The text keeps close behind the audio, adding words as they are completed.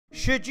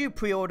Should you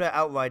pre-order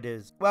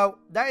Outriders? Well,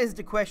 that is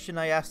the question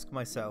I ask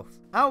myself.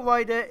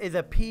 Outrider is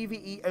a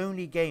PvE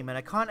only game, and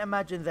I can't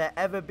imagine there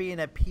ever being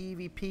a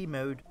PvP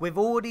mode with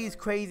all these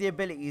crazy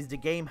abilities the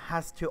game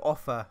has to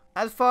offer.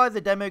 As far as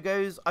the demo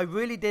goes, I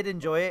really did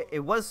enjoy it.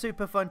 It was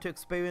super fun to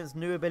experience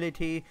new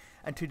ability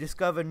and to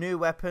discover new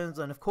weapons,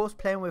 and of course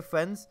playing with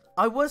friends.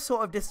 I was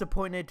sort of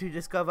disappointed to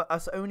discover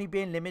us only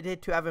being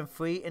limited to having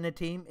 3 in a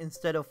team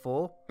instead of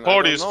 4.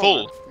 Party is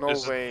full. No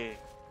way.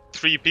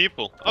 3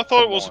 people. I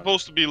thought it was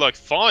supposed to be like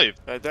 5.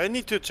 They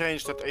need to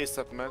change that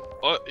ASAP, man.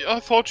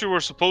 I thought you were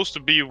supposed to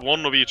be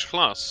 1 of each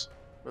class.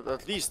 But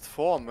at least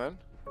 4, man.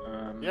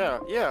 Yeah.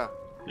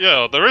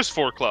 Yeah, there is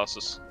 4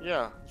 classes.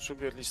 Yeah,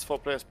 should be at least 4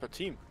 players per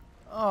team.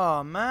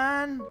 Oh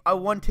man, I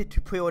wanted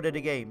to pre-order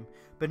the game,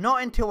 but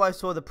not until I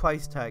saw the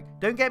price tag.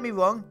 Don't get me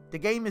wrong, the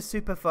game is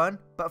super fun,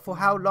 but for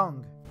how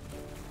long?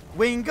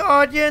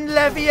 Wingardium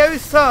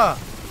Leviosa!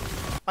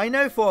 I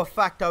know for a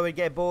fact I would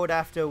get bored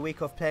after a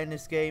week of playing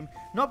this game,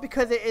 not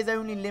because it is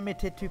only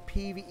limited to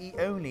PvE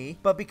only,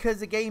 but because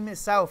the game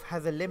itself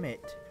has a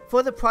limit.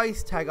 For the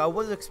price tag, I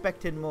was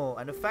expecting more,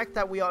 and the fact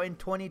that we are in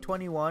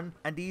 2021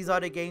 and these are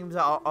the games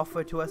that are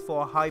offered to us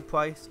for a high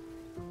price,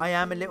 I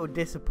am a little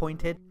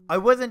disappointed. I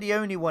wasn't the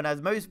only one,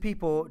 as most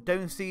people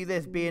don't see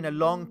this being a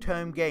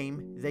long-term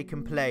game they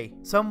can play.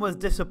 Some was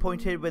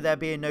disappointed with there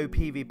being no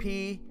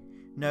PvP,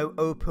 no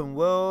open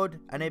world,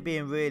 and it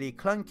being really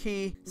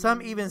clunky. Some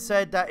even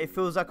said that it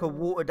feels like a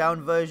watered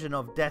down version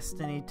of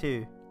Destiny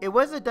 2. It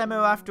was a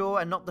demo after all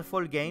and not the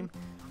full game.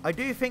 I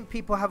do think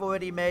people have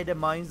already made their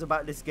minds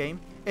about this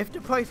game. If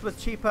the price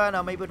was cheaper and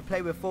I'm able to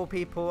play with 4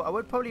 people, I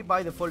would probably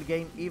buy the full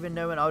game even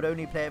knowing I would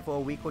only play it for a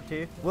week or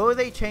 2. Will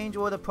they change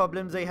all the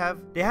problems they have?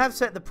 They have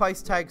set the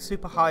price tag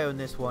super high on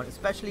this one,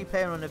 especially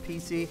playing on a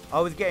PC.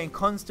 I was getting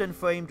constant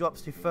frame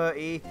drops to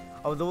 30.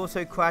 I was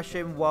also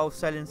crashing while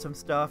selling some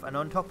stuff, and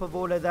on top of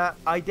all of that,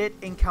 I did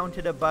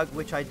encounter a bug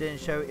which I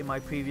didn't show in my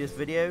previous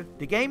video.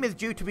 The game is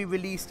due to be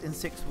released in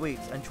 6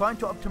 weeks, and trying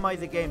to optimize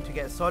the game to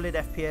get solid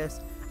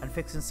FPS and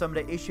fixing some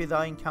of the issues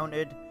I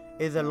encountered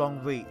is a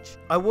long reach.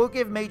 I will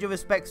give major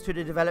respects to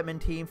the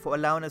development team for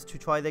allowing us to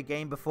try the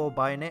game before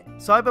buying it.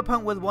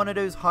 Cyberpunk was one of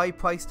those high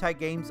price tag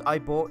games I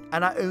bought,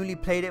 and I only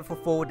played it for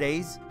 4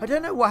 days. I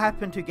don't know what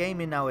happened to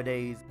gaming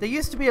nowadays. There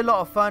used to be a lot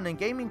of fun, and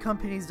gaming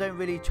companies don't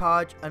really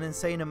charge an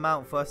insane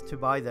amount for us to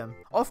buy them.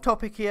 Off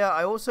topic here,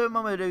 I also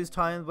remember those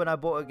times when I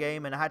bought a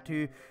game and I had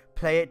to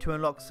play it to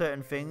unlock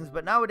certain things,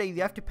 but nowadays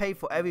you have to pay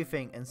for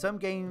everything, and some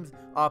games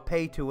are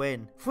pay to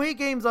win. Free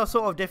games are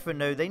sort of different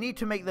though. They need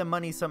to make their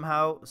money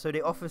somehow, so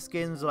they offer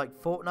skins like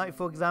Fortnite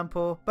for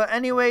example. But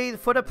anyway,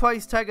 for the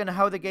price tag and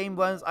how the game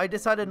runs, I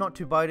decided not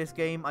to buy this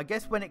game. I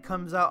guess when it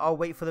comes out I'll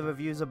wait for the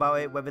reviews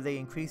about it, whether they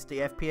increase the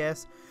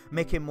FPS,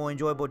 make it more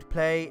enjoyable to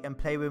play, and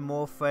play with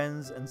more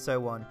friends and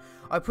so on.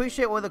 I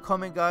appreciate all the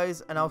comment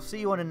guys, and I'll see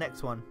you on the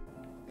next one.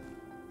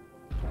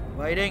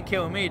 Well, you didn't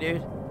kill me,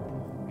 dude.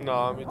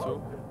 Nah, me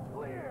too.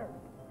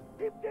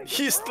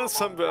 He's still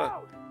somewhere.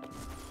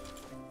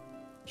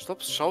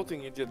 Stop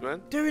shouting, idiot,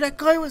 man. Dude, that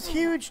guy was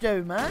huge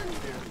though, man.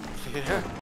 Yeah.